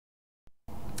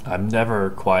I'm never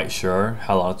quite sure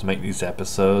how long to make these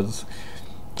episodes.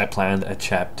 I planned a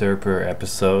chapter per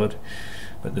episode,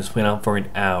 but this went on for an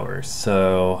hour,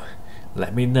 so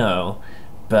let me know.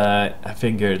 But I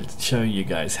figured showing you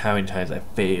guys how many times I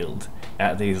failed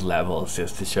at these levels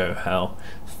just to show how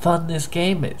fun this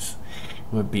game is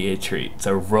would be a treat.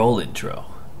 So roll intro.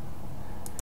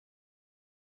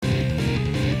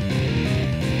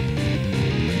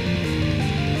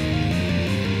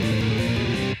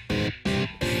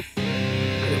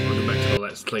 Welcome back to the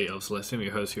Let's Play of Celeste. I'm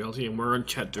your host, Reality, and we're on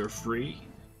Chapter 3,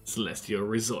 Celestial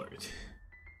Resort.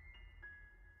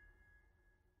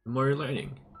 The more you're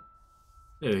learning.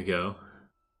 There we go.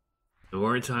 The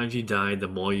more times you die, the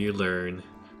more you learn.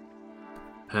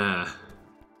 Ah.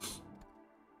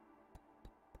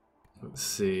 Let's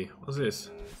see. What's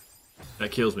this?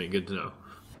 That kills me. Good to know.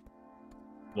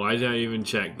 Why did I even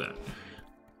check that?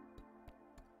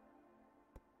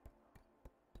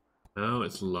 Oh,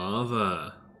 it's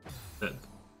lava. That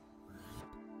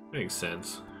makes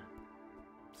sense.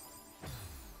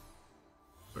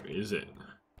 Where is it?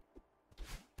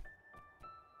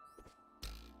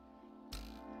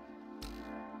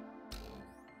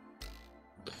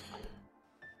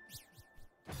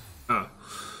 Oh.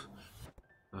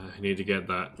 I need to get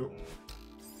that. Oh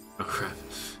crap.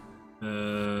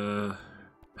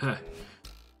 Huh.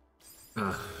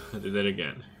 I did that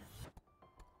again.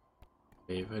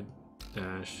 David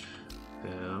dash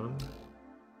down.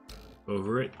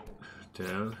 Over it.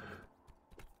 Down.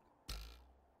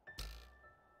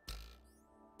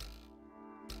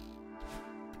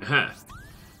 Aha!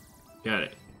 Got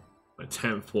it. My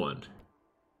 10th one.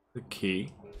 The key.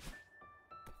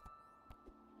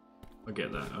 I'll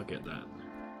get that, I'll get that.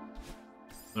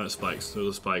 Oh, spikes,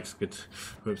 those are spikes. Good.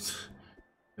 Whoops.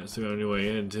 That's the only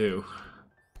way in, too.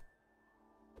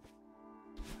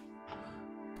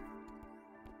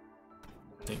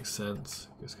 Makes sense.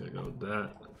 Just gotta go with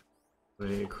that.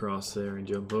 Way across there and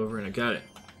jump over, and I got it.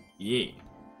 Yay!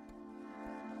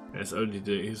 That's all you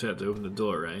do. You just have to open the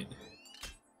door, right?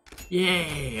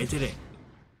 Yay! I did it!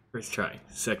 First try,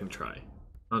 second try,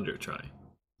 100th try.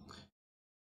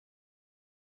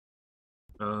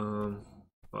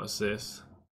 What's this?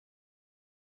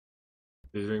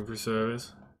 Please ring for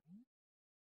service.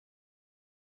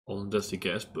 Old and dusty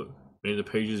guest book. Many of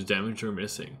the pages damaged or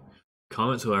missing.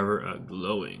 Comments, however, are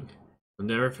glowing. We'll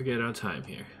never forget our time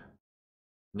here.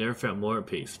 Never felt more at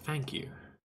peace. Thank you.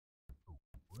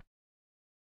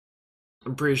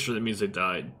 I'm pretty sure that means they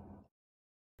died.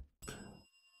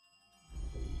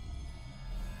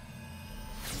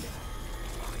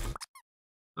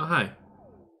 Oh, hi.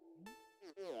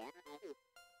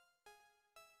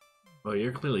 Oh,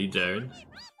 you're clearly dead.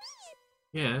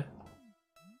 Yeah.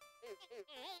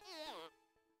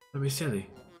 Don't be silly.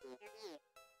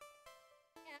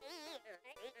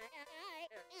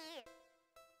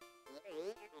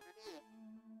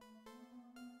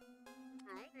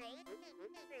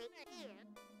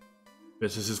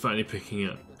 Business is finally picking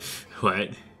up. What?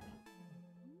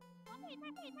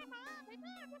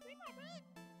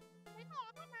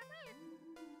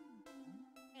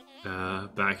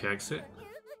 Back exit?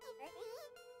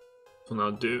 Will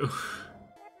not do.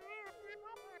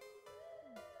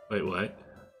 Wait, what?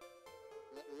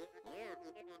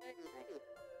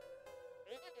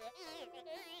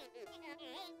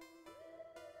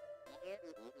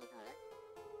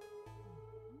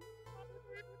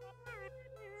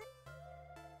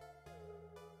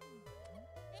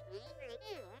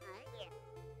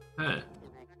 Huh.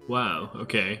 Wow,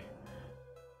 okay.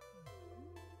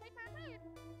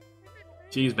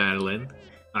 Geez, Madeline.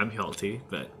 I'm healthy,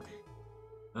 but...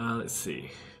 let's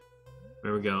see.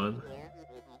 Where are we going?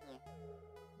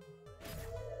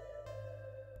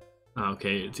 Oh,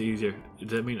 okay, it's easier. Does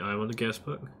that mean I'm on the guest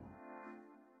book?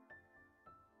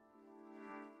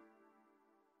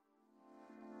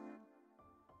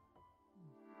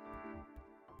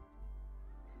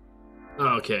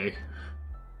 Okay.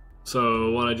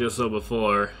 So, what I just saw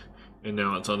before, and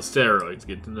now it's on steroids,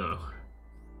 good to know.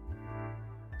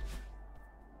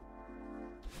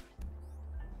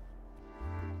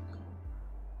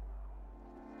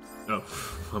 Oh,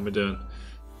 what am I doing?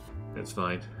 That's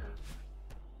fine.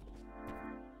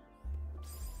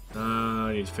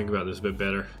 I need to think about this a bit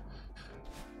better.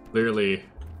 Clearly,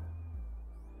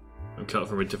 I'm cut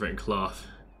from a different cloth.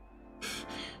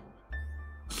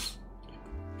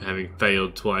 Having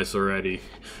failed twice already.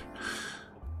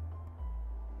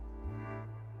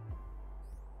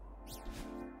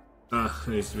 It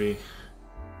needs to be...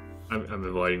 I'm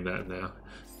avoiding that now.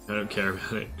 I don't care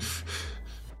about it.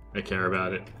 I care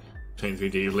about it. Pains me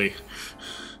deeply.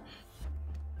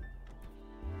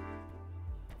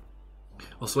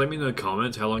 Also, let me know in the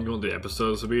comments how long you want the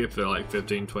episodes to be. If they're like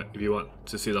 15, 20, if you want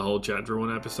to see the whole chapter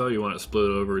one episode, you want it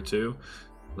split over two,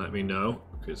 let me know,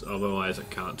 because otherwise I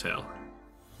can't tell.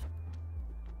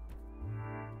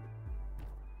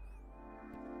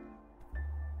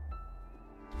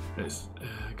 Let's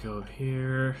go up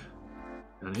here,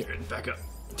 down here, and back up.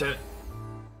 Damn it.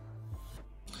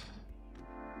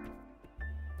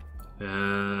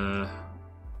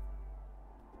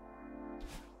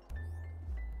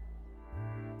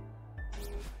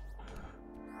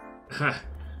 Ha!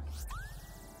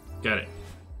 Got it.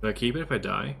 Do I keep it if I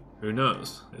die? Who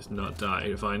knows? Let's not die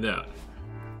to find out.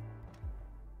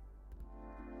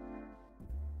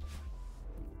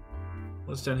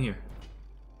 What's down here?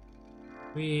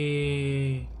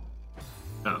 Whee!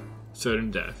 Oh,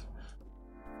 certain death.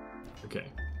 Okay.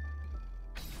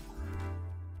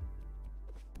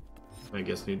 I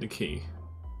guess I need the key.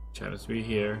 Which happens to be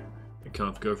here. I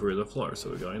can't go through the floor, so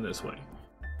we're going this way.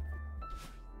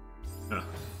 Oh,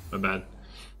 my bad.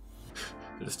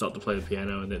 I just stopped to play the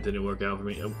piano and it didn't work out for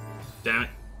me. Oh, damn it.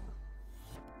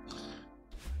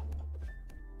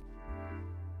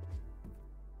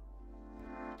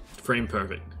 Frame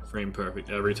perfect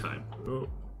every time. Oh.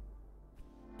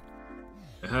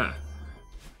 Aha.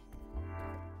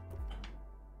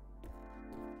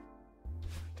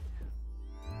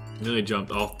 Nearly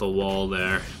jumped off the wall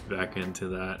there, back into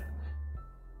that.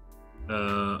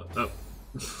 Oh.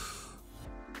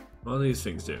 What do these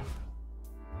things do?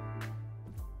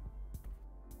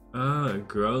 Ah, it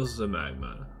grows the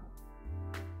magma.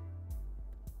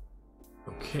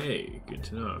 Okay, good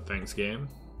to know. Thanks, game.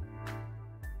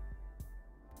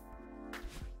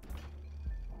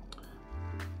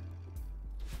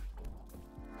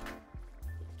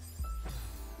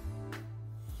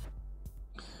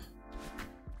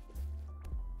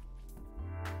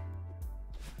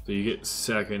 So you get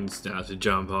seconds now to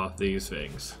jump off these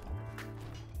things.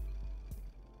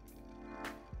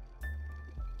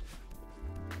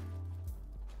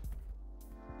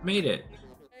 Made it!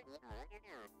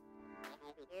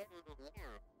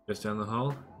 Just down the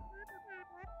hall?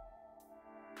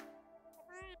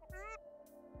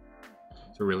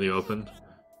 Is it really open?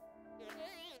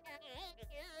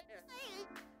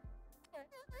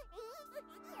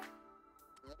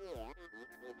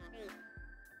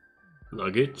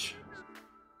 Luggage?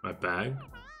 My bag?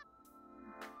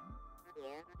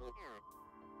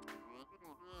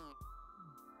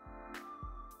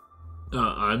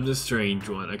 I'm the strange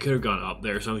one. I could have gone up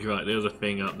there. Something like there's a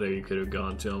thing up there you could have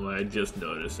gone to, and I just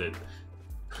noticed it.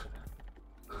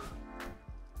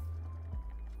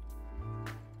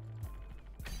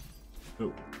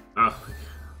 Oh,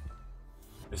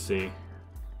 I see.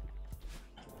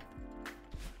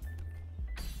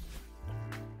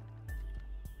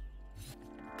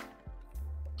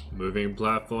 Moving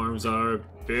platforms are a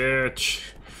bitch.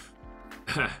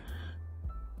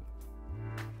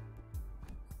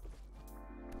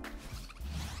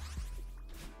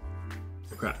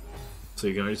 Crap. So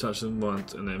you can only touch them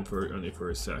once and then only for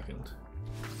a second.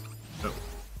 Oh.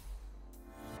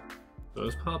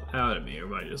 Those pop out at me, or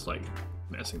am I just like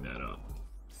messing that up?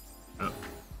 Oh.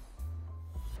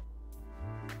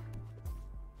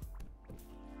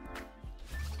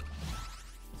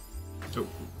 Oh.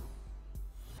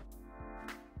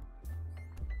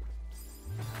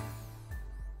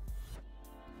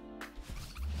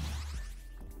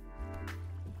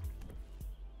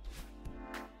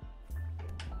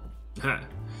 Ha!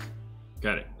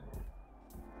 Got it.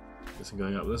 Guess I'm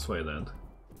going up this way then.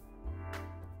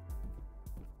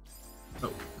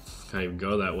 Oh, can't even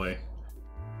go that way.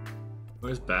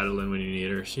 Where's Battling when you need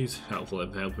her? She's helpful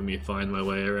at helping me find my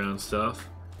way around stuff.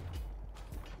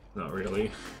 Not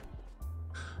really.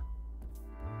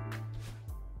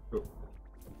 Oh.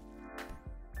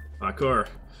 Parkour!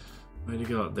 Why'd you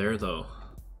go out there though?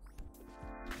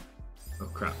 Oh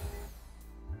crap.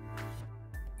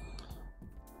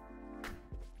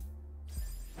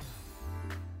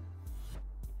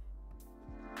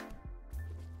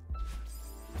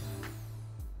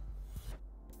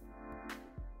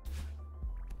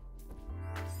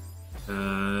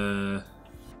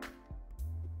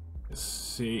 Let's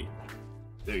see.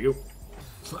 There you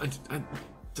go. I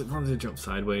didn't want to jump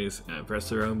sideways and press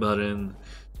the wrong button.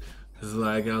 This is what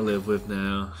I gotta live with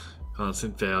now.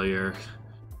 Constant failure.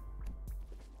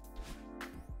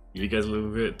 You guys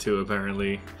live with it too,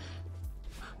 apparently.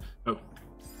 Oh.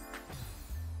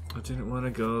 I didn't want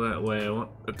to go that way. I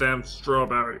want a damn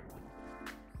strawberry.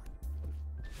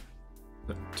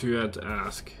 Too bad to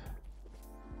ask.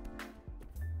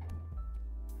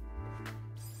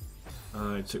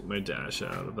 I took my dash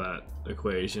out of that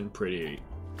equation pretty,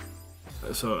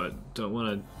 so I don't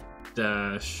want to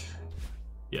dash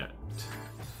yet.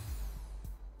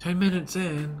 10 minutes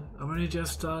in, I'm only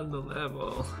just starting the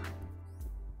level.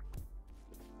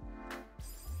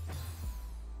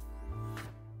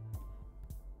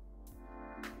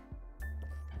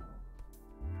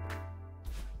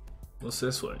 What's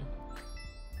this way?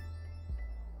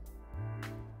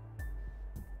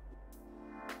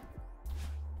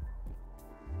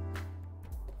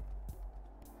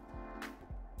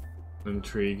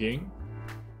 Intriguing.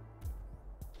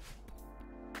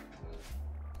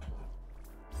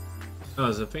 Oh,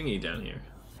 there's a thingy down here.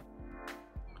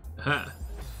 Aha!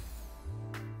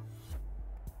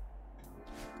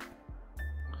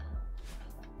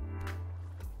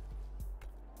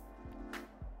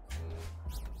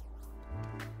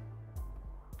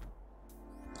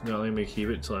 No, let me keep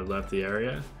it until I've left the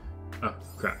area. Oh,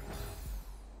 crap.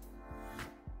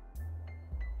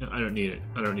 No, I don't need it.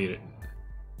 I don't need it.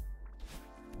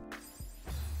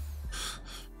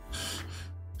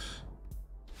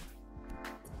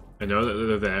 I know that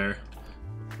they're there.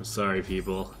 I'm sorry,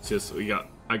 people. It's just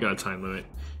I got a time limit.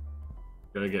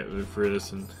 Gotta get through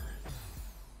this, and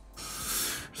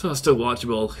so it's still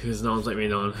watchable because no one's let me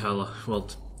know how. Well,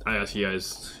 I asked you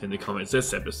guys in the comments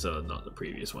this episode, not the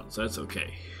previous one, so that's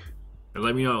okay. And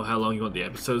let me know how long you want the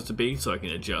episodes to be, so I can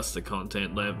adjust the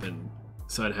content length and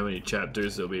decide how many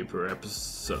chapters there'll be per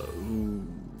episode. Ooh.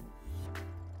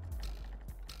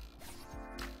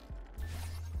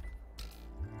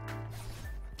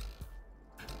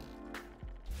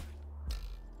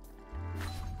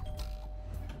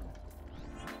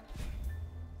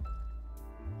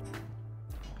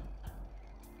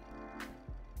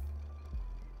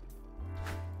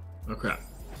 Oh crap,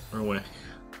 wrong way.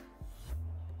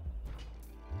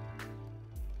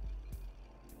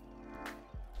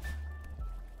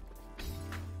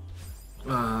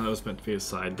 That was meant to be a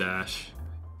side dash.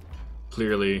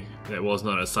 Clearly, that was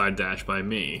not a side dash by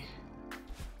me.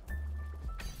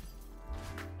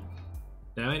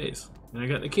 Now it is. And I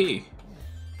got the key.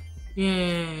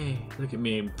 Yay! Look at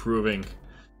me improving.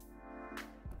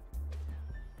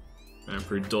 I'm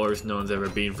through doors no one's ever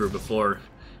been through before.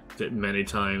 Did many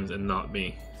times and not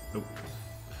me. Nope.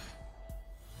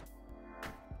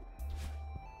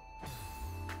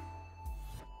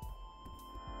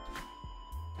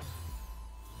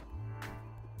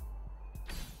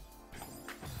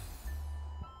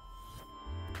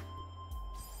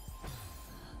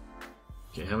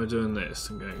 Okay, how am I doing this?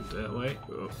 I'm going that way.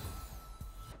 Oh.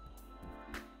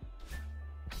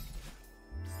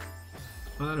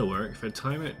 Well, that'll work. If I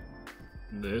time it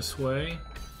this way.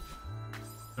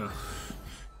 Oh,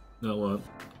 no, what?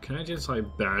 Can I just like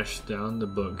bash down the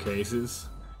bookcases?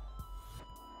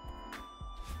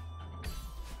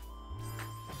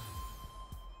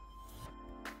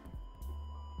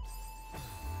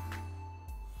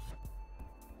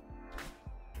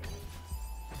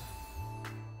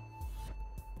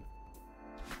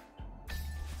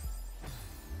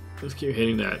 Let's keep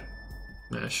hitting that.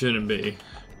 That shouldn't be.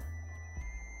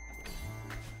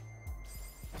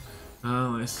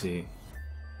 Oh, I see.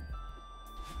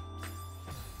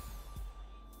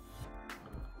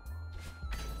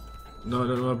 No, I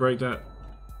don't want to break that.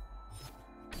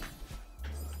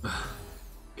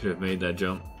 Could have made that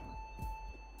jump.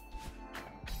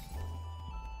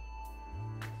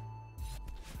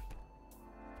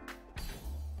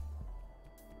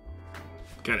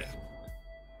 Got it.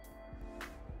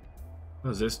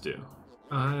 What does this do?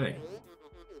 Oh, hi.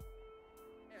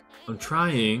 I'm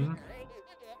trying.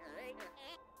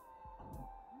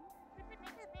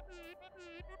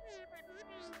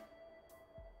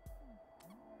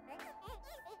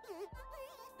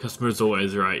 Customer's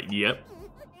always right. Yep.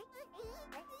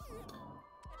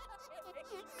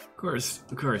 Of course,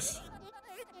 of course.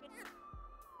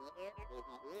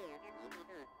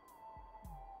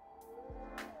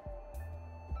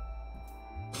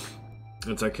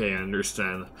 It's okay, I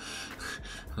understand.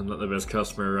 I'm not the best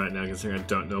customer right now considering I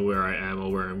don't know where I am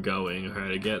or where I'm going or how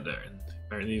to get there. And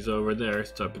apparently he's over there,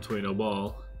 stuck between a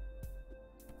wall.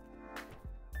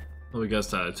 Well, we got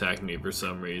started attacking me for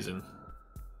some reason.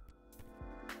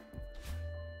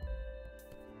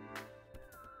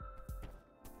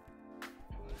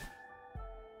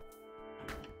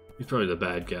 He's probably the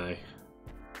bad guy.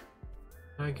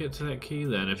 How do I get to that key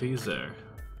then if he's there?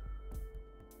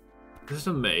 Is this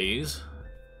a maze?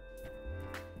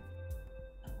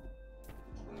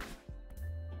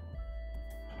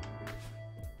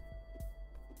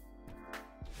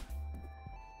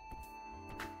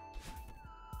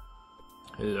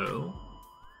 Hello?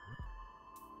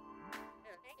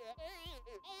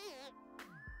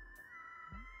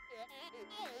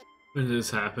 When did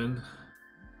this happen?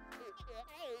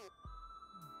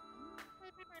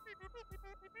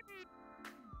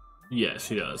 Yes,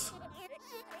 he does.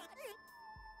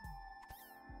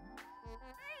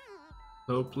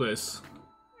 Hopeless.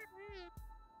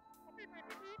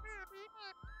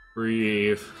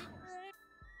 Breathe.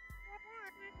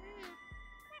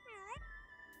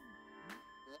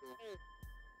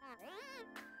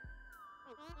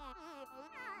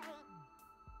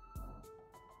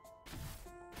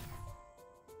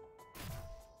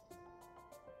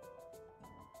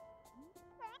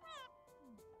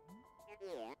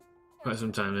 Quite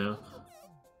some time now.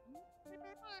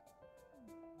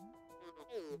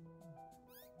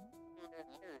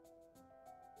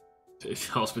 It's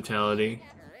hospitality.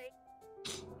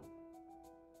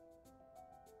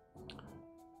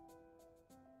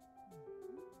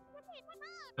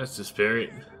 That's the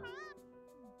spirit.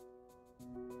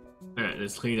 Alright,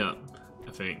 let's clean up,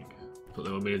 I think. That's what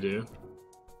they want me to do.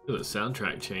 Look at the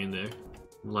soundtrack chain there.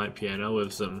 Light piano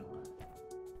with some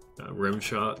rim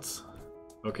shots.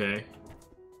 Okay.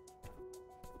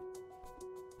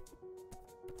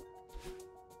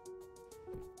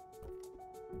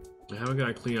 How am I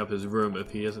gonna clean up his room if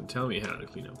he doesn't tell me how to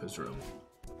clean up his room?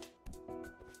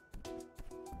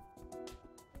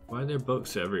 Why are there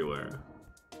books everywhere?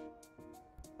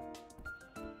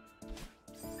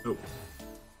 Oh.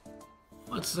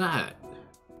 What's that?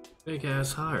 Big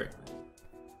ass heart.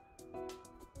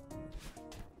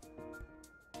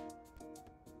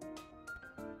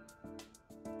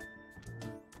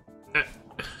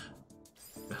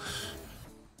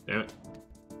 Damn it.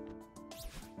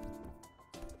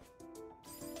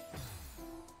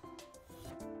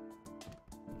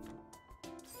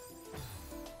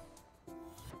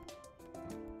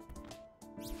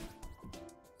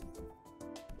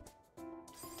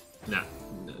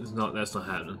 Nah, that's not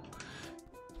happening.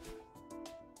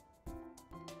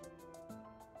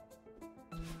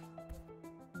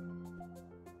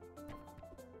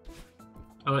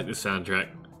 I like the soundtrack.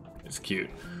 It's cute.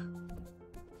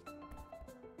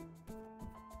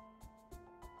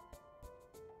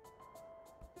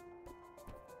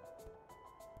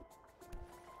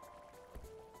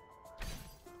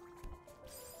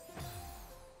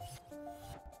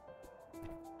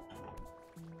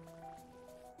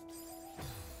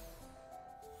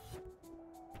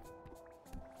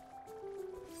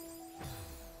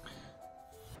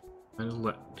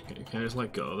 Can I just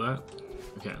let go of that?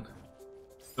 I can.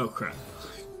 Oh crap.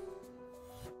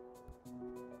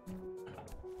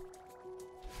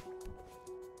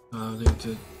 I need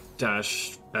to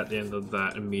dash at the end of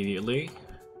that immediately.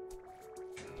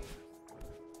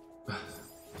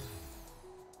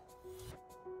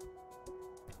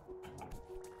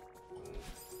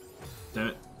 Damn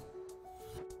it.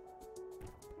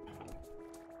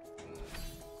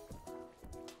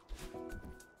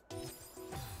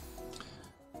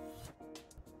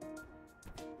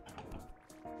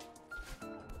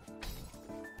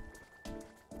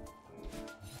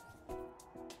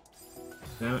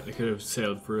 Damn it, I could have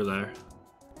sailed through there.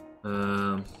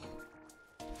 Damn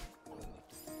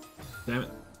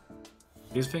it.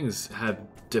 These things have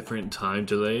different time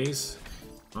delays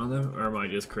on them, or am I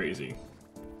just crazy?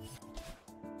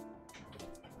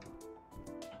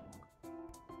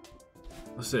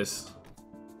 What's this?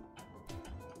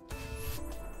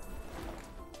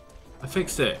 I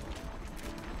fixed it!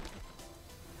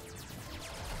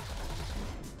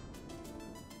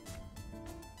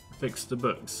 I fixed the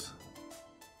books.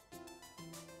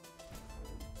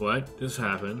 What just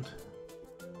happened?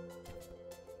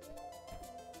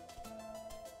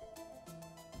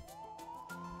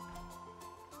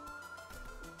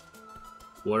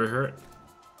 Water hurt?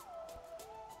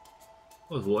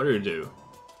 What does water do?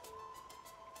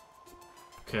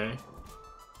 Okay.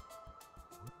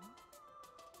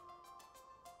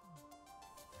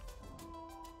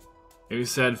 It was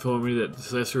sad for me that the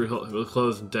Celeste will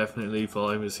close indefinitely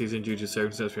following the season due to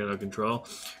circumstances beyond our control.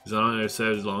 It's an honor to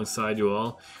serve alongside you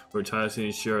all. We're tirelessly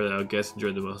ensure that our guests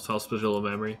enjoy the most hospitable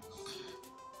memory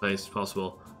place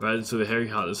possible. Rather than the Harry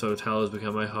Hot, this hotel has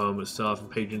become my home, with staff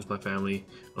and patrons, my family.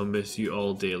 I'll miss you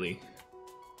all daily.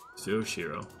 So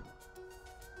Shiro.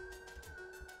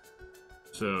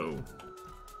 So,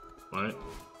 what?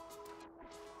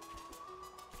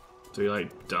 So he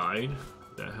like died?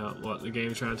 That how what the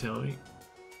game's trying to tell me?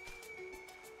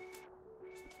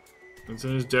 It's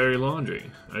in his dirty laundry.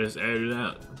 I just aired it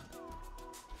out.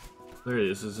 Clearly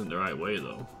this isn't the right way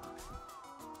though.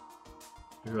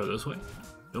 You go this way?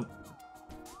 Nope.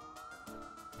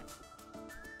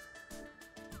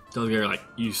 Don't get like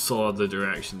you saw the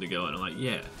direction to go and I'm like,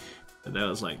 yeah. And that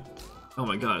was like, oh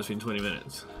my god, it's been 20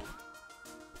 minutes.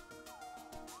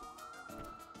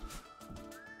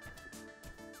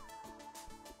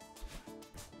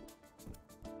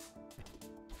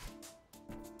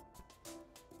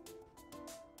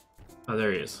 Oh,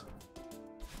 there he is.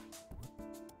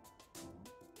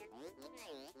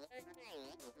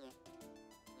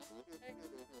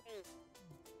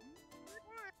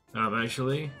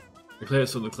 Actually, I cleared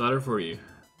some of the clutter for you.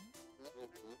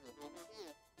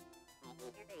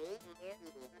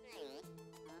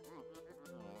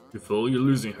 You fool, you're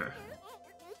losing her.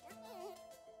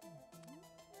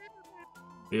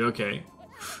 Are you okay?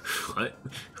 What?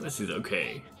 This is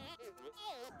okay.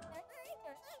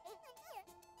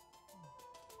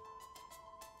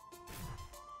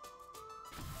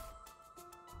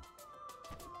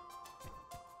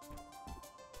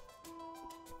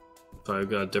 So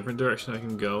I've got a different direction I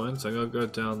can go in, so I'm gonna go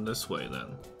down this way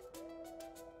then.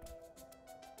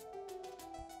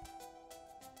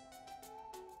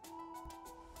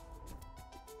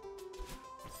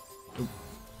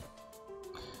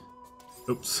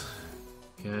 Oops.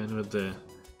 Again with the...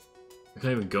 I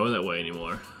can't even go that way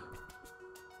anymore.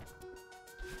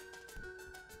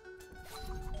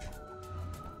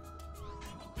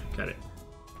 Got it.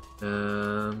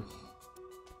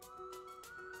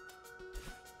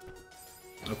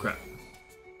 Oh crap.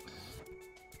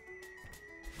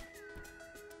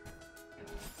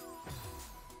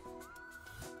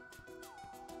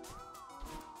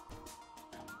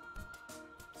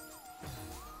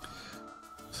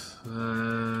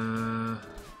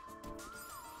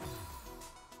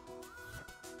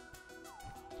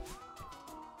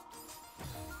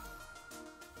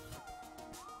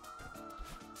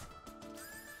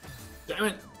 Damn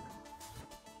it!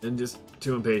 I'm just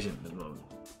too impatient at the moment,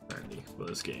 apparently, for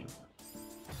this game.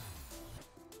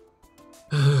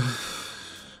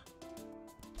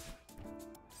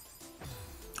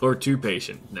 Or too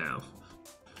patient now.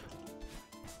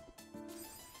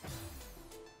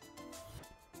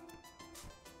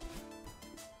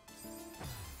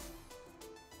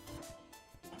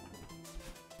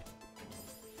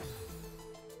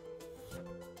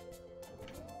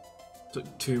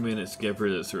 Took 2 minutes to get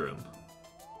through this room.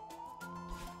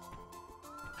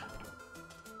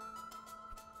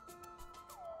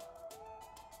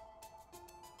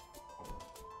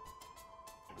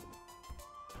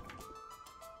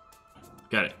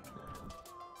 Got it.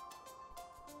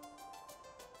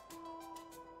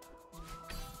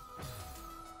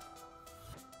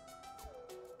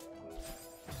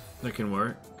 That can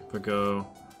work. If I go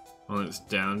on its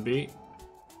downbeat.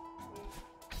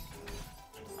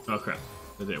 Oh crap,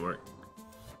 that didn't work.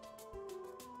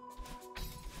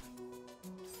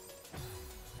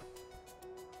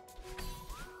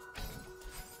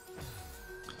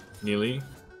 Nearly.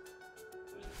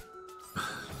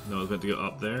 No, I was meant to go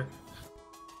up there.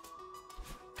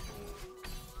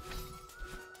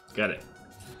 Got it.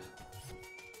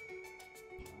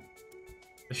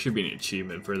 There should be an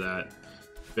achievement for that.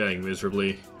 Failing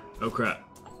miserably. Oh crap.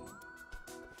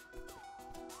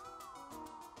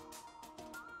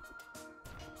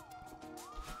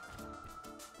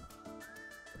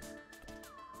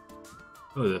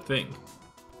 Oh, the thing.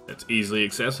 That's easily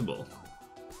accessible.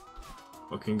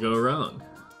 What can go wrong?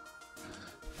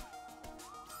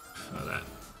 Oh, that.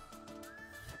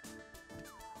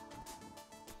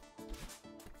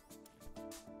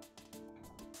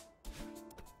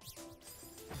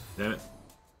 Damn it.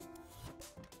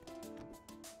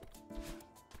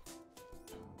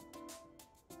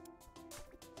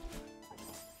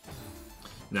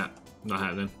 Nah, not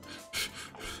happening.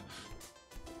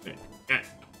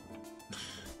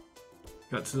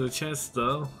 Got to the chest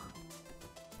though.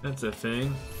 That's a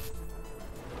thing.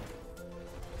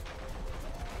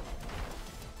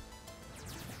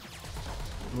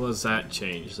 What does that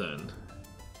change then?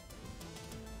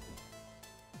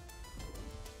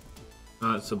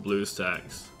 Oh, it's the blue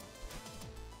stacks.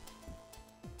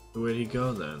 Where'd he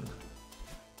go then?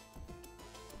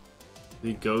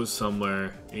 He goes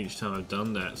somewhere each time I've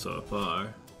done that so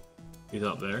far. He's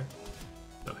up there.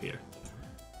 Oh, here.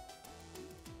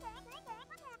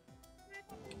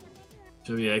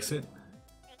 Should we exit?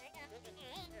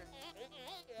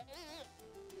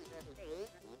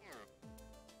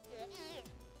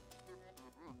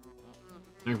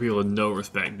 I think people have no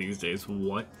respect these days.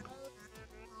 What?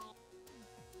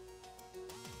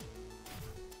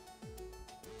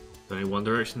 Only one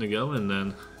direction to go and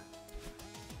then...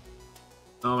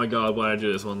 Oh my god, why did I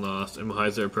do this one last? And why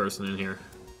is there a person in here?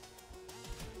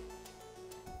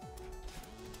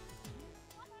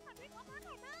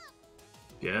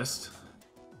 Guest?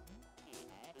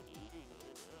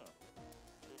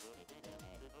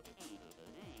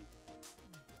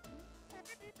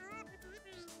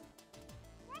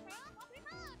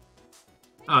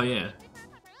 Oh yeah.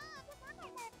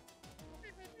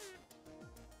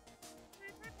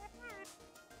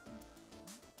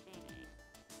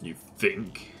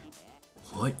 think.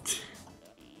 What?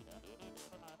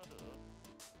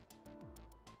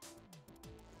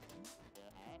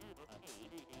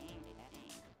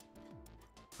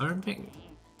 I don't think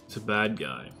it's a bad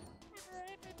guy.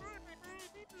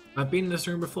 I've been in this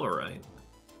room before, right?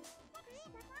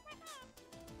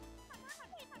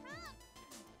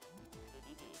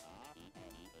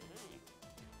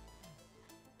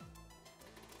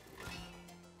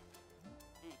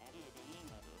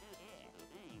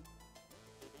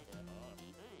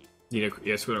 You know,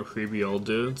 yes, we're creepy old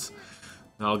dudes.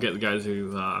 I'll get the guys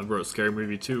who wrote Scary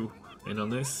Movie 2 in on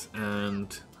this,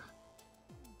 and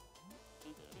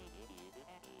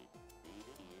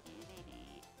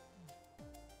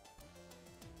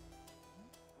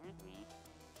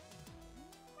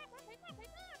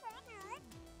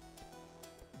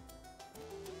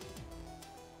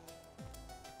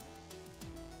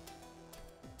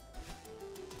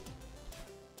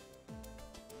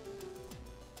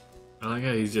I like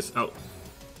how he's just out.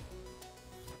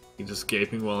 He's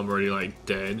escaping while I'm already like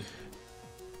dead.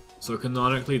 So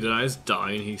canonically, did I just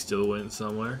die and he still went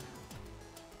somewhere?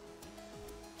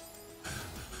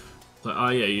 Like, oh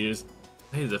yeah, you just...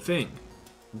 Hey, the thing.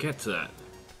 Get to that.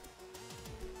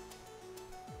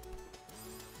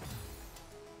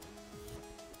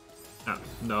 Ah,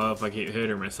 no, if I keep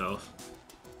hitting myself.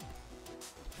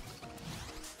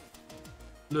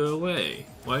 Flew away.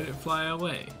 Why did it fly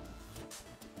away?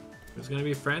 I was gonna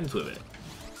be friends with it.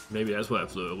 Maybe that's why I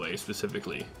flew away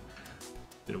specifically.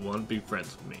 Didn't want to be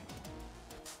friends with me.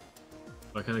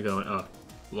 Why can't I go in? Oh,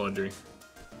 laundry.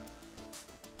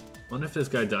 Wonder if this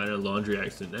guy died in a laundry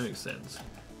accident. That makes sense.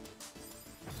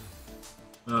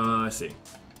 I see.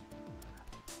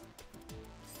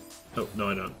 Oh, no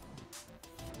I don't.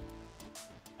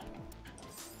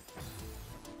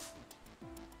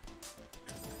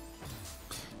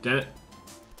 Damn it.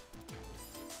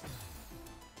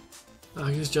 I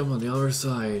can just jump on the other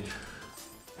side.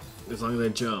 As long as I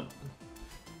jump.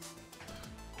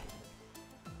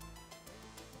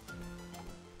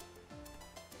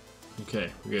 Okay,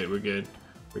 we're good, we're good.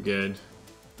 We're good.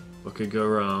 What could go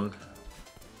wrong?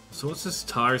 So what's this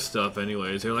tar stuff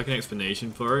anyway? Is there like an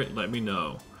explanation for it? Let me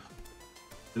know.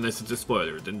 Unless it's a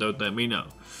spoiler, then don't let me know.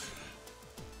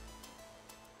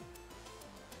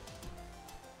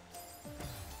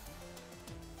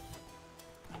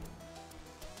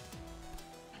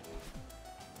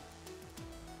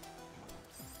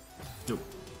 Nope.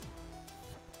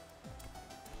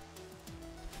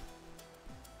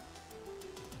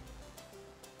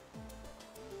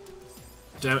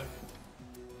 Damn it.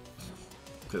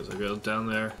 Because I go down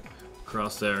there,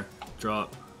 cross there,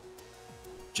 drop,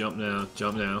 jump now,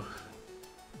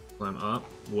 climb up,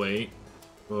 wait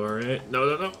for it. No,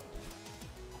 no, no.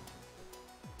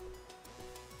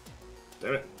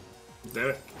 Damn it. Damn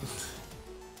it.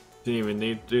 Didn't even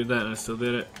need to do that and I still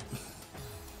did it.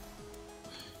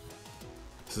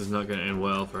 This is not going to end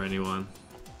well for anyone.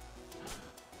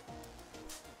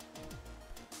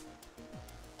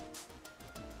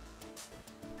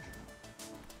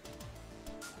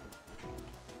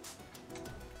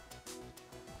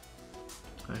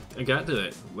 I got to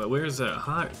it, but where's that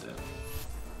heart then?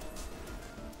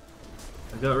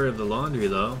 I got rid of the laundry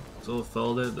though. It's all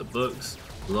folded, the books,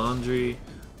 laundry,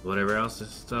 whatever else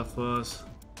this stuff was.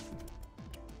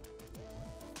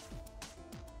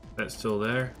 That's still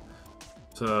there.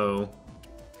 So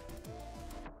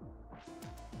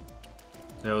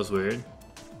that was weird.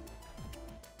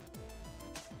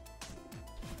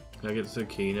 Can I get the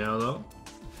key now though?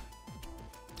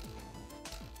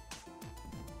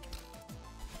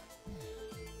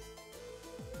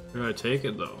 Where do I take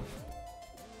it though?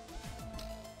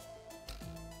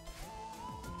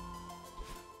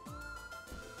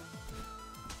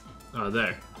 Oh,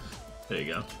 there. There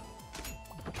you go.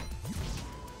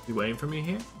 You waiting for me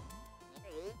here?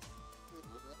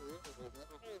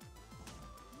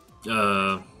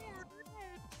 Um.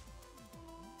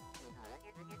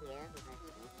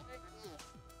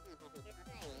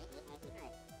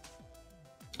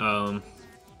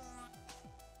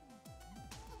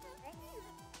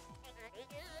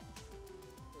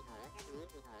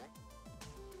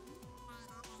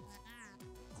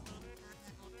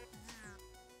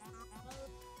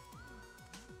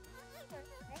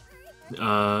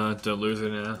 Don't lose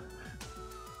it now.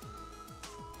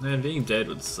 Man, being dead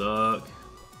would suck.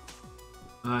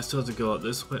 I still have to go up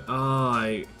this way. Oh,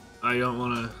 I don't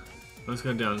wanna. Let's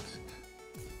go down.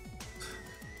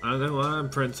 I don't want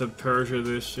to Prince of Persia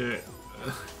this shit.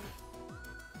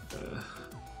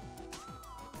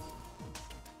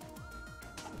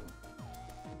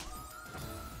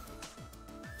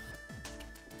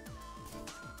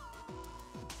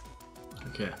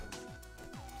 Okay.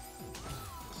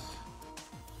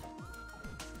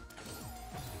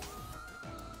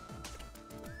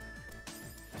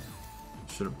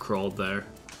 Should have crawled there.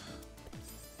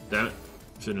 Damn it.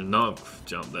 Should have not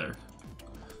jumped there.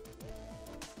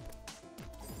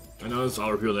 I know there's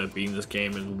other people that have beaten this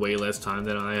game in way less time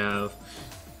than I have.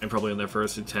 And probably on their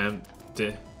first attempt,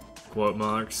 quote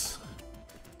marks.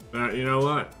 But you know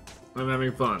what? I'm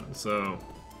having fun, so...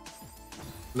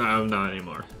 No, I'm not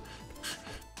anymore.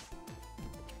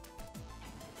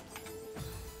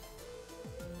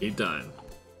 Keep dying.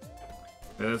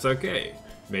 And that's okay.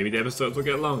 Maybe the episodes will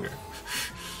get longer.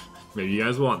 Maybe you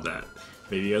guys want that.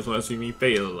 Maybe you guys want to see me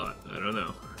fail a lot. I don't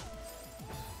know.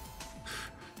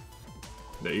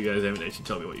 No, you guys haven't actually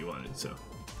told me what you wanted, so...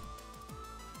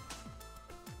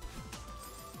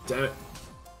 Damn it.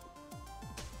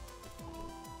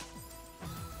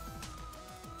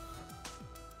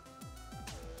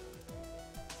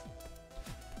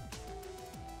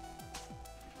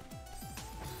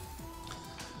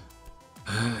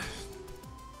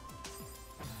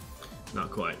 Not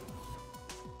quite.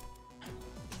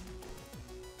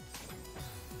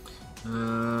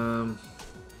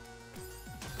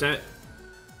 That.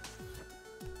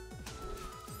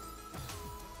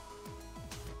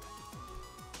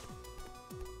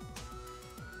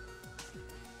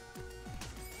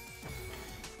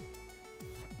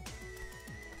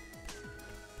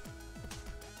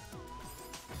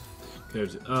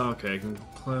 Oh, okay, I can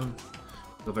climb.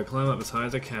 If I climb up as high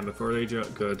as I can before they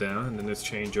go down, and then this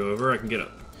change over, I can get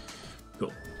up.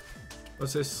 Cool.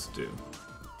 What's this do?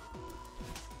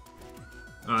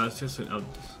 Oh, that's just an. Oh,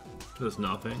 there's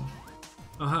nothing.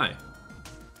 Oh, hi.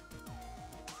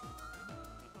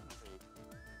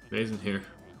 Amazing here.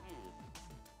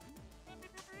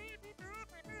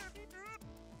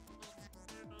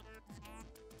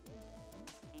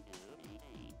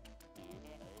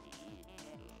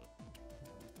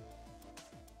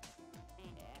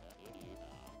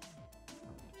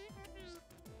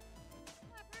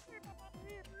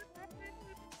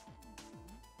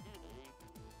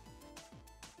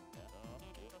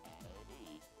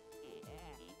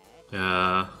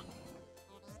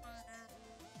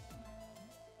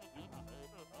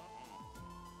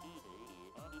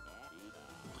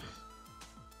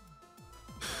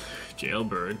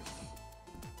 Jailbird.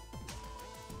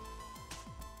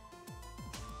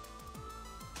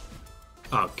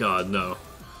 Oh god, no.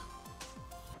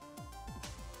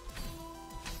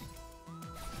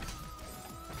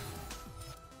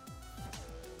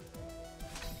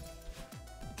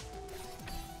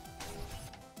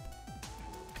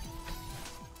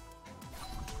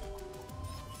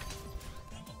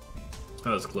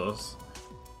 That was close.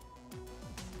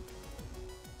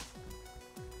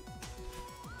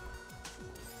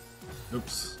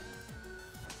 Oops.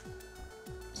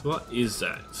 So what is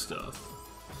that stuff?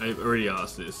 I've already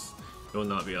asked this. I will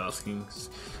not be asking.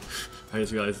 I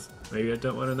just realized maybe I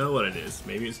don't want to know what it is.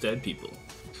 Maybe it's dead people.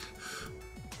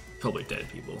 Probably dead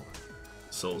people.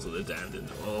 Souls of the damned and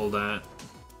all that.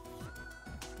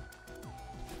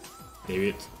 Maybe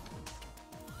it's...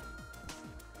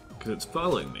 because it's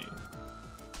following me.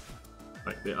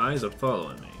 Like, the eyes are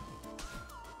following me.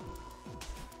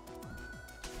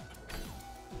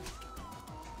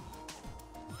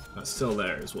 That's still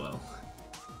there as well.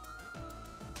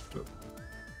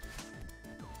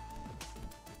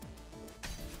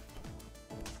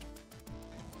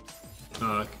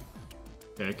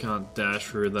 Okay, I can't dash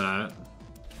through that.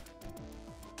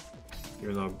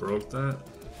 Even though I broke that.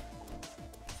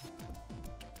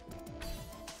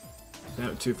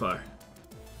 Damn, too far.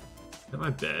 Is that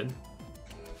my bed?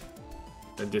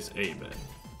 I just ate bed.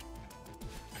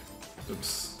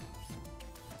 Oops.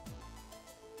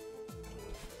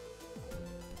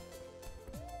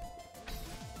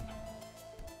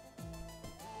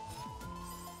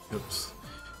 Oops.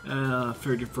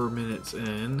 34 minutes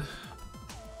in.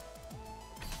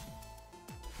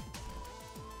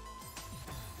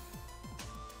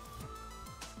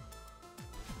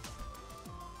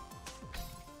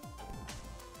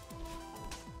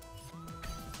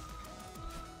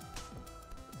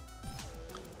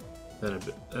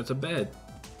 That's a bed.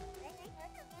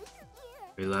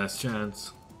 Very last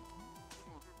chance.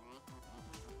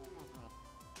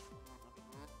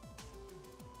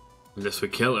 This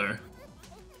would kill her.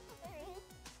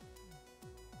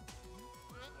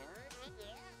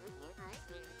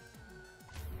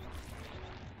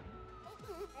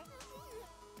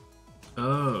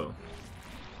 Oh.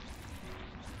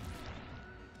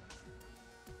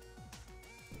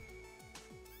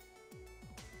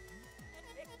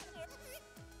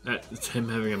 It's him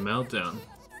having a meltdown.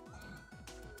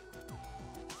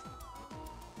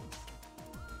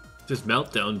 Just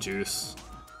meltdown juice.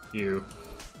 You.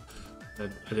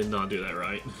 I did not do that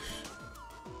right.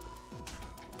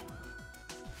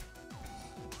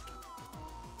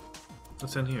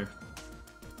 What's in here?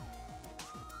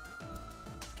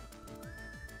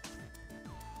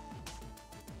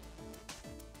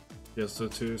 Just the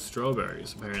 2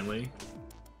 strawberries, apparently.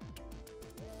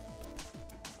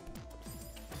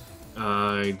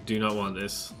 I do not want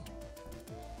this.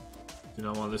 Do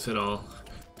not want this at all.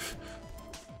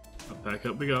 Back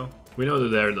up we go. We know they're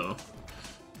there though.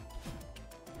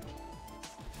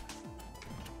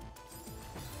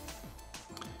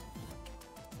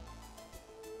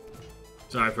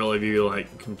 Sorry for all of you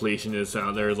like completionists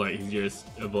out there, like you're just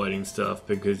avoiding stuff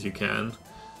because you can.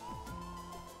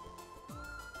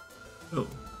 Oh.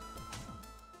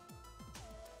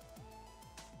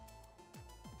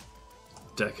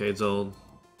 Decades old.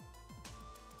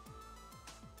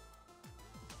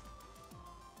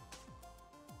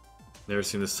 Never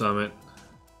seen the summit.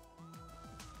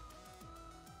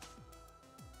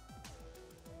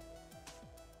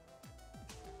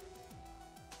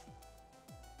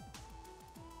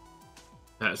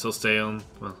 Still stay on.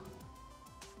 Well,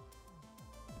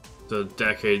 so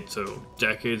decades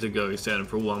ago, he stayed on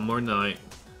for one more night,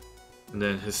 and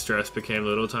then his stress became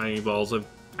little tiny balls of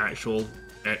actual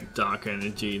dark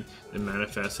energy and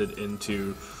manifested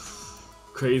into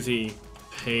crazy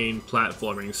pain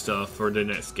platforming stuff for the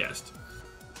next guest.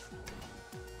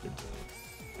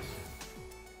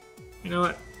 You know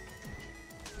what?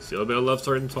 Still a bit of love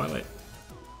story in Twilight.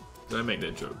 Did I make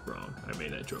that joke wrong? I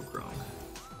made that joke wrong.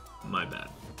 My bad.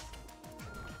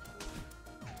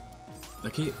 I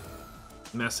keep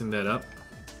messing that up.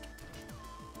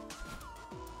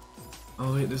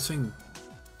 Oh wait, this thing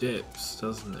dips,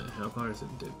 doesn't it? How far does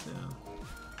it dip now?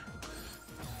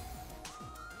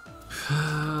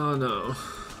 Oh no.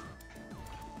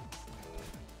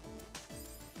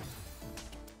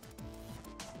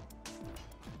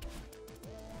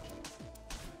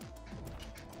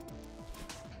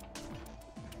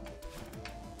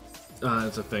 Ah,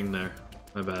 there's a thing there.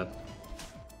 My bad.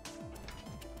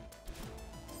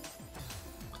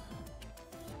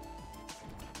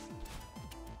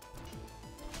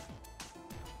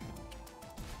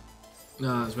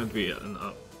 No, it's meant to be an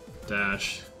up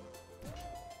dash.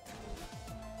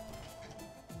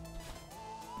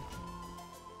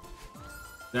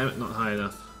 Damn it, not high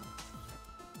enough.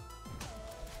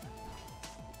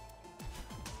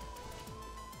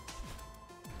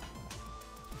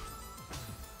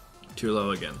 Too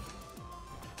low again.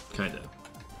 Kinda.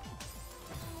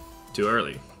 Too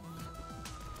early.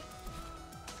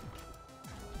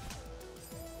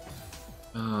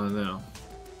 Oh no.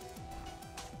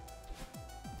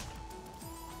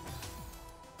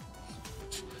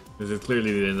 This is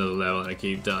clearly the end of the level and I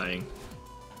keep dying.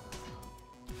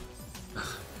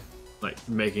 Like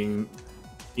making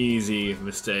easy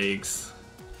mistakes.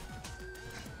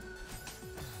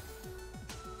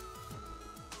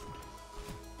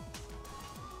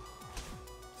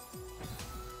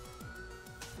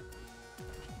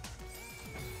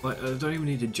 What? I don't even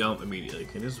need to jump immediately,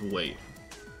 I can just wait.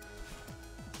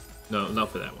 No,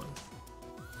 not for that one.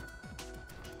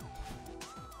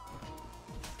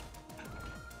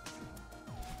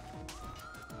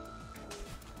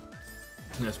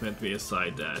 That's meant to be a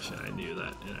side dash, and I knew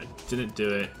that, and I didn't do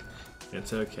it.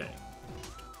 It's okay.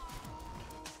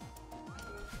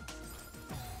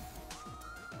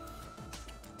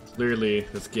 Clearly,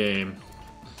 this game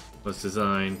was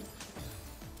designed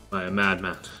by a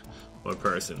madman or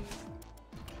person.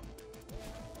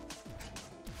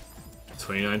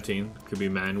 2019 could be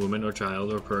man, woman, or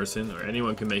child, or person, or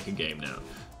anyone can make a game now.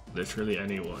 Literally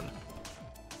anyone.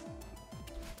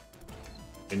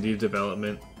 Indie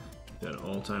development at an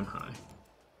all-time high.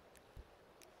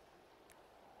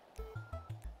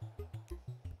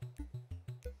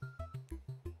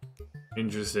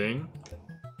 Interesting.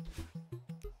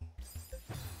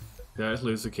 Guys,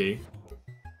 lose the key.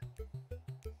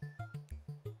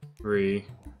 3,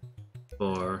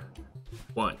 4,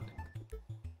 1,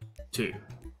 2,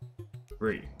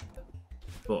 3,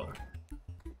 4,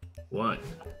 1,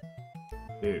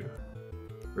 2,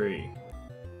 3,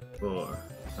 4.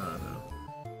 Oh no.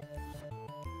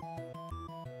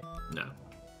 No.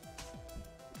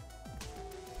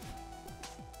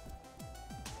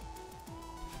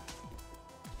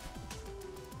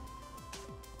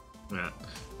 Yeah,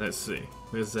 let's see.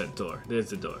 Where's that door?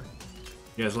 There's the door.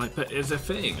 You guys like, but it's a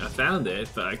thing. I found it,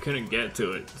 but I couldn't get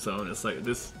to it. So it's like,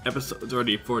 this episode's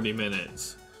already 40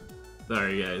 minutes.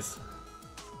 Sorry, guys.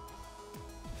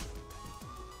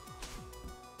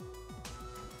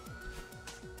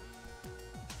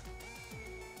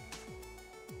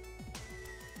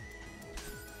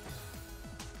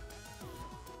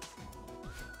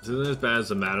 This isn't as bad as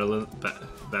the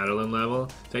Madeline level.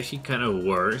 It's actually kind of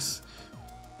worse.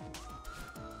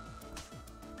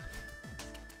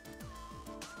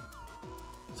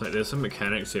 It's like there's some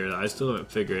mechanics here that I still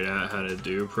haven't figured out how to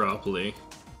do properly.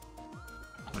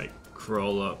 Like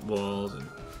crawl up walls and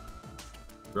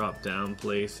drop down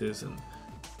places, and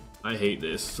I hate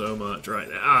this so much right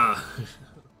now. Ah!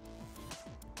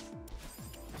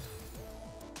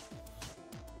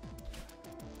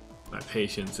 My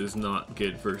patience is not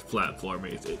good for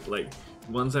platformers. Like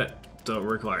ones that don't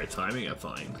require timing I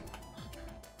find.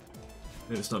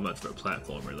 And it's not much of a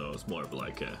platformer though, it's more of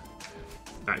like a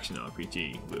action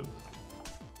RPG with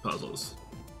puzzles.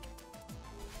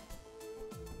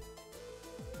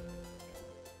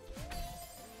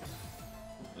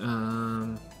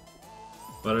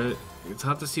 But it's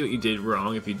hard to see what you did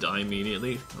wrong if you die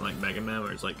immediately, like Mega Man,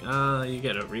 where it's like, you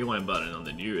get a rewind button on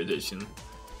the new edition.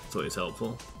 It's always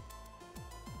helpful.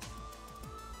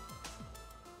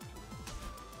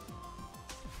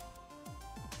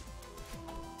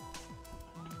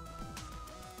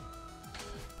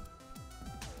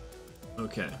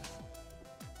 Okay.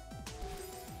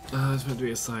 It's meant to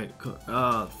be a side.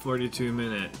 42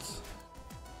 minutes.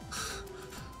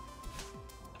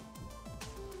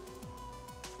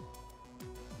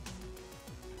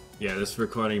 Yeah, this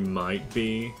recording might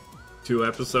be 2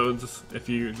 episodes if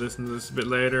you listen to this a bit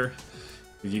later.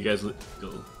 Because you guys will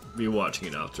be watching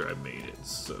it after I've made it,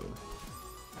 so.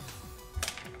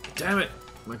 Damn it!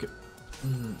 My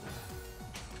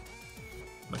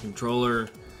controller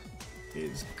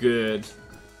is good.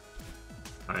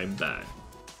 I'm bad.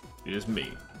 It is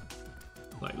me.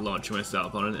 Like launching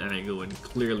myself on an angle when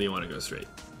clearly you want to go straight.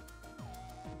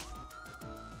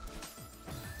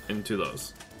 Into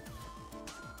those.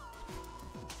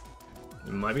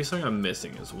 There might be something I'm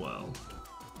missing as well.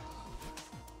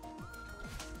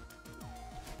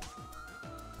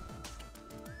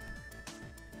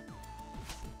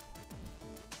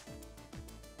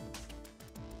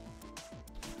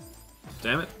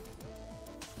 Damn it.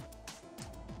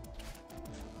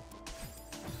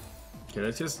 Okay,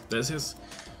 let's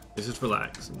just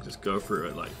relax and just go through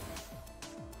it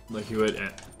like you would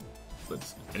at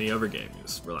any other game.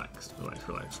 Just relax, relax,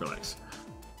 relax, relax.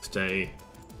 Stay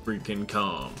freaking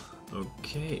calm.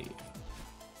 Okay.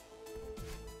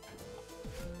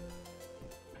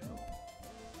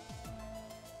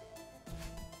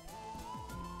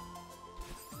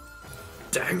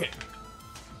 Dang it!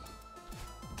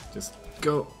 Just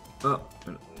go up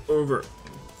and over and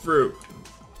through and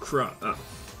cross. Oh,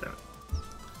 damn it.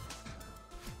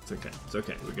 It's okay. It's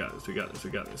okay. We got this. We got this.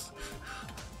 We got this.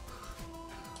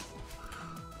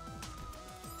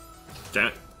 Damn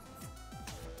it.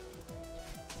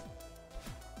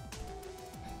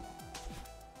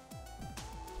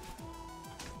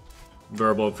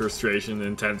 Verbal frustration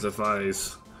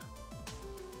intensifies.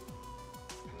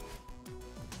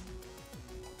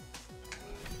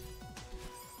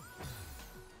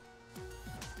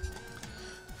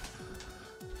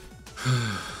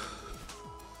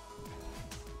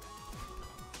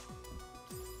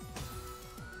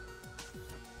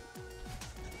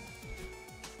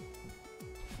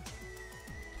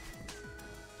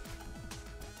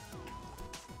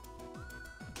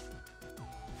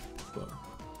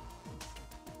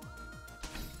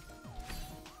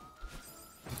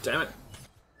 Damn it!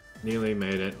 Nearly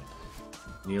made it.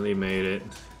 Nearly made it.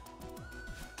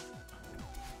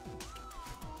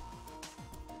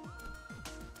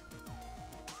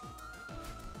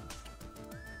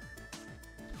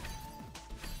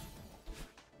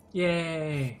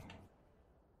 Yay!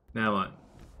 Now what?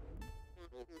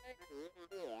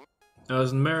 I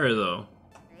was in mirror though.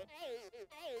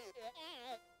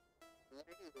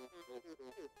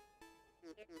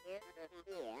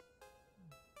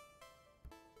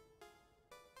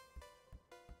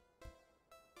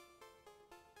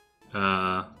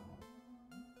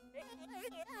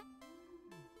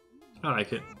 I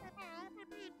like it.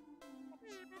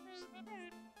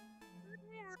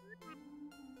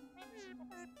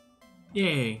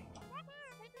 Yay!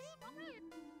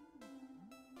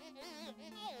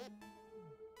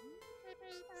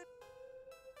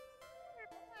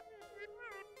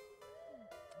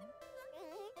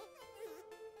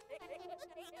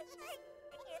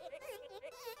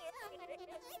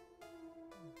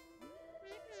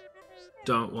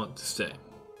 Don't want to stay.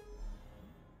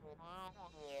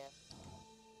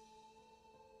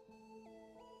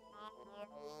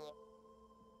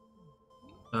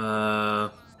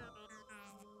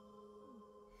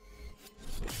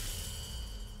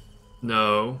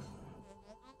 No.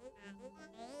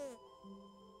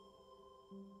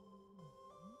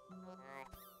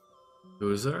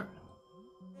 Loser?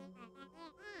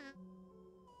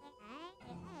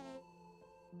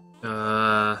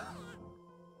 Uh...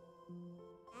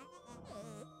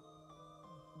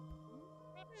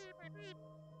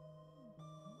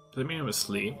 Does it mean I'm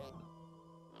asleep?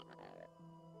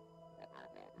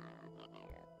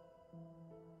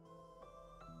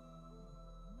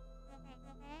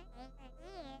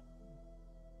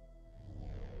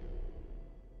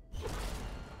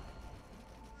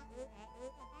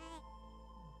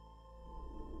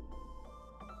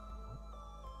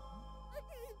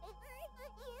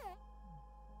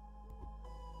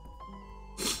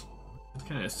 It's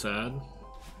kind of sad.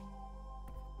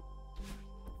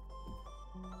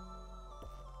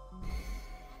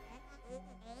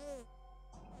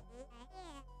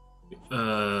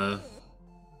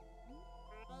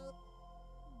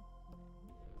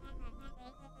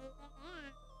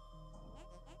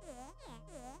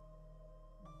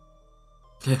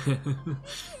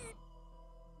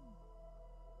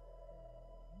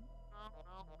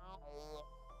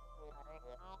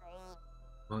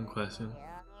 One question.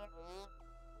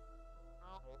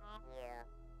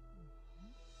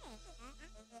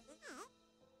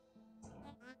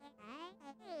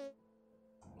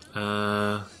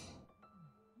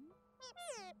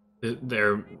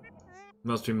 There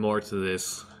must be more to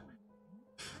this.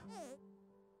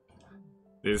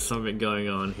 There's something going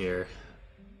on here.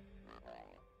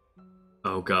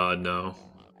 Oh god, no.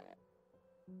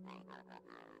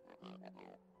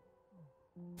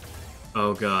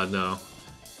 Oh god, no.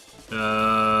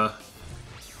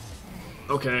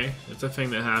 Okay, it's a thing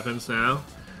that happens now.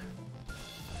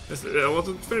 I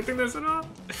wasn't expecting this at all.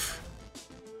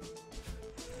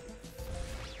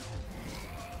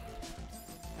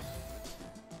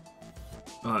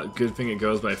 Good thing it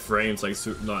goes by frames, like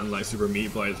not in like Super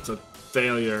Meat Boy. It's a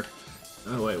failure.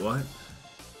 Oh wait, what?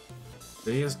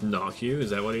 Did he just knock you?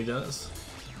 Is that what he does?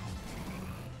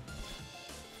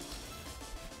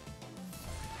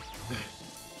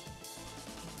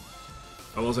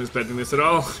 I wasn't expecting this at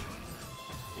all.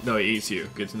 No, he eats you.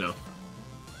 Good to know.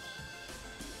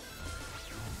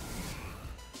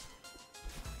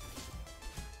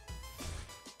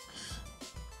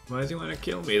 Why does he want to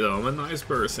kill me though? I'm a nice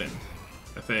person.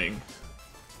 I think.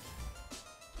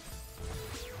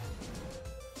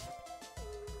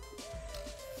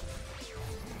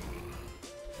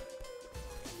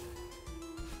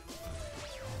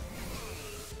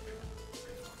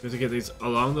 Just to get these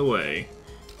along the way.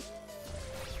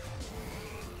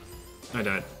 I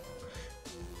died.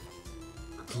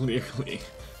 Clearly,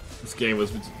 this game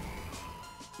was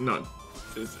not.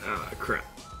 Crap.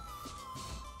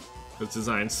 It was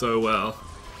designed so well.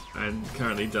 I'm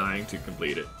currently dying to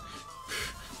complete it.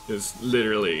 It's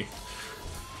literally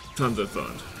tons of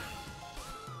fun.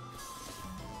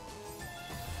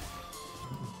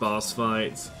 Boss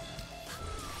fights.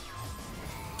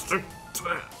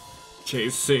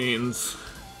 Chase scenes.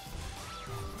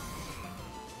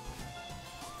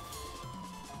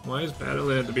 Why is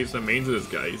Battleland have to be so mean to this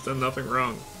guy? He's done nothing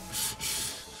wrong.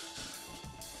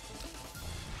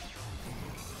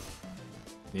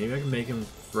 Maybe I can make him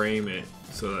frame it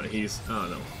so that he's... oh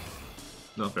no.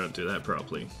 Not gonna do that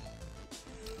properly.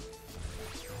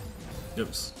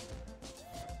 Oops.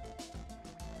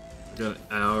 Got an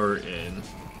hour in.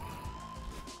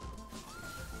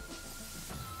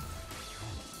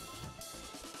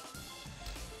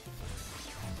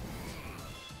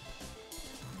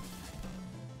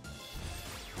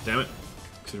 Damn it.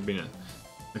 Could have been a...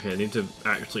 okay, I need to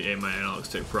actually aim my analog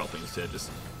stick properly instead of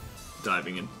just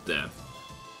diving into death.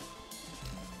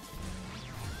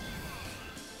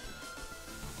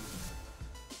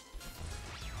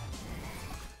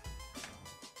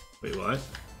 Wait, what?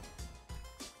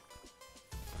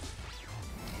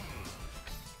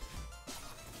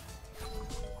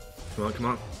 Come on, come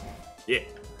on. Yeah.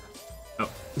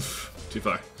 Oh, too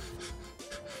far.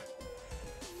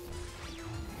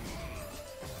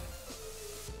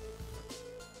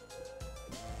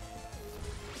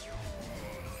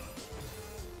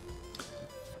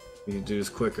 We can do this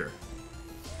quicker.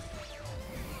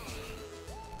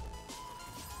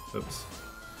 Oops.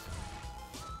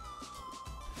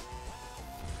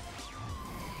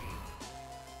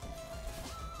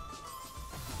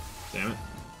 Damn it.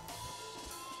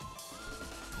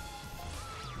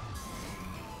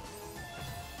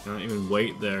 I don't even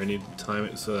wait there. I need to time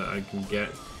it so that I can get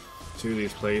to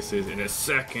these places in a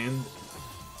second.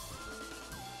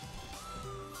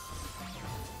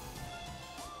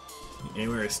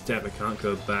 Anywhere I step, I can't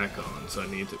go back on, so I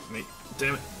need to make...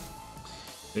 damn it!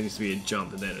 There needs to be a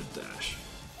jump and then a dash.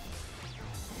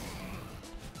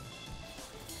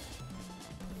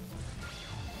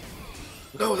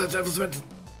 No, that was meant to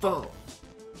fall!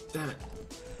 Damn it.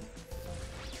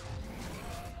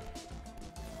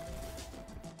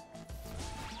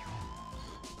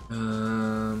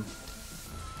 Um.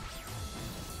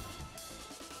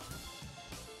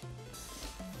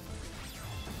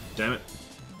 Damn it.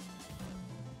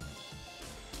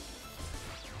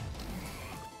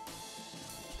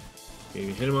 Okay,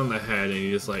 you hit him on the head and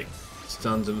he just like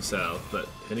stuns himself, but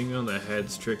hitting him on the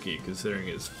head's tricky considering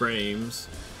his frames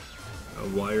are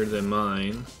wider than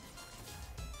mine.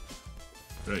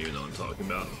 I don't even know what I'm talking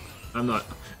about.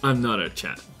 I'm not a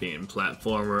champion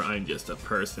platformer, I'm just a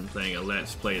person playing a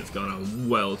Let's Play that's gone on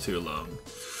well too long.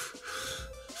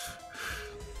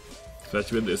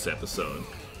 Especially with this episode.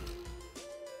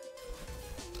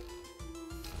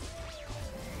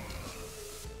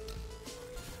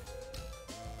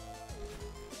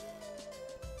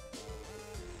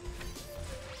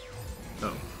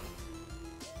 Oh.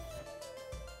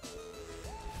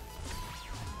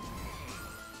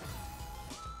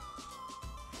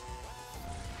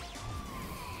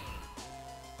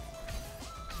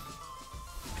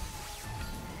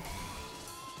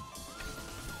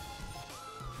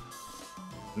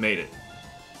 Made it.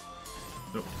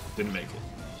 Nope, didn't make it.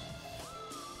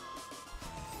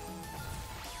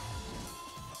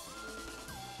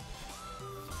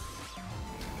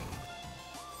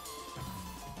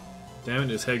 Damn it,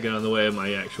 his head got in the way of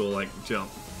my actual, like,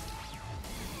 jump.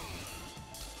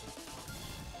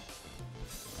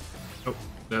 Oh,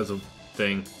 that's a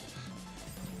thing.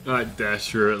 I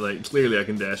dash through it, like, clearly I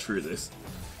can dash through this.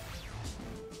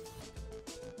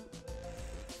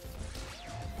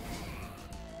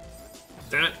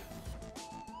 Damn it!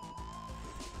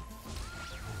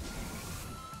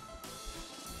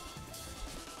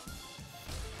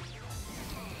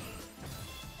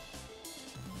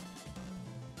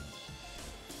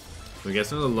 I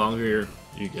guess the longer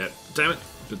you get, damn it,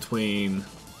 between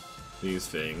these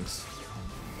things,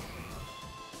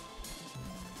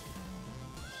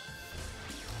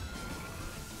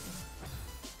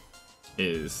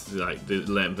 is like the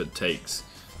length it takes.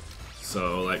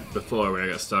 So like before when I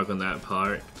got stuck on that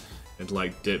part, it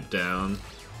like dipped down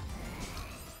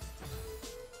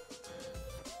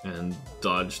and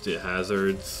dodged the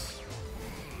hazards.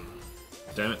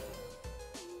 Damn it.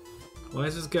 Why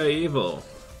is this guy evil?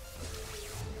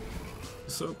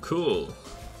 So cool.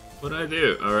 What'd I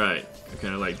do? Alright. I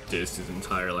kinda like dissed his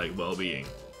entire like well-being.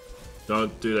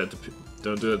 Don't do that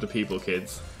to people,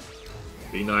 kids.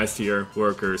 Be nice to your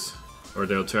workers, or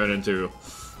they'll turn into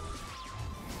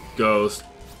ghost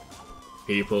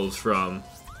peoples from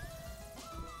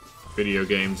video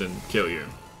games and kill you.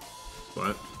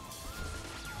 What?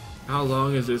 How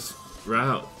long is this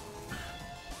route?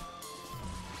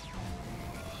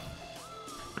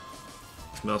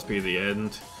 This must be the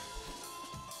end.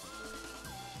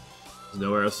 There's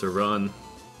nowhere else to run.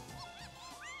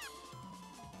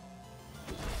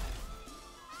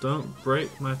 Don't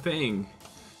break my thing.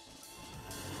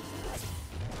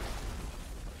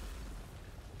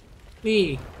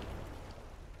 Me.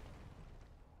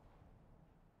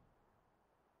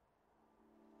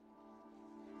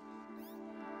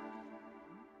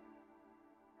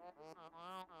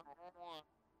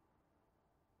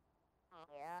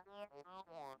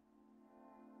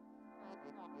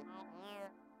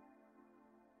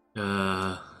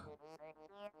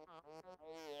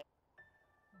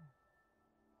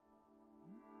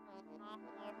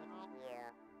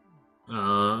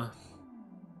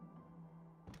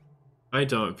 I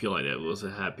don't feel like that was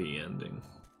a happy ending.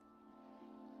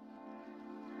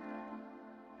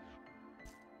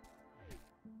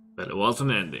 But it was an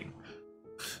ending.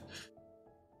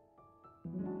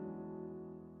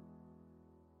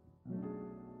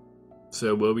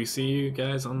 So will we see you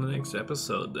guys on the next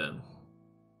episode then?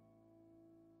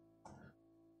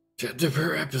 Chapter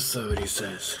per episode, he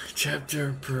says.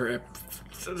 Chapter per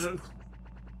episode.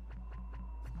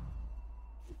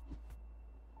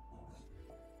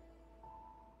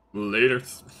 Later.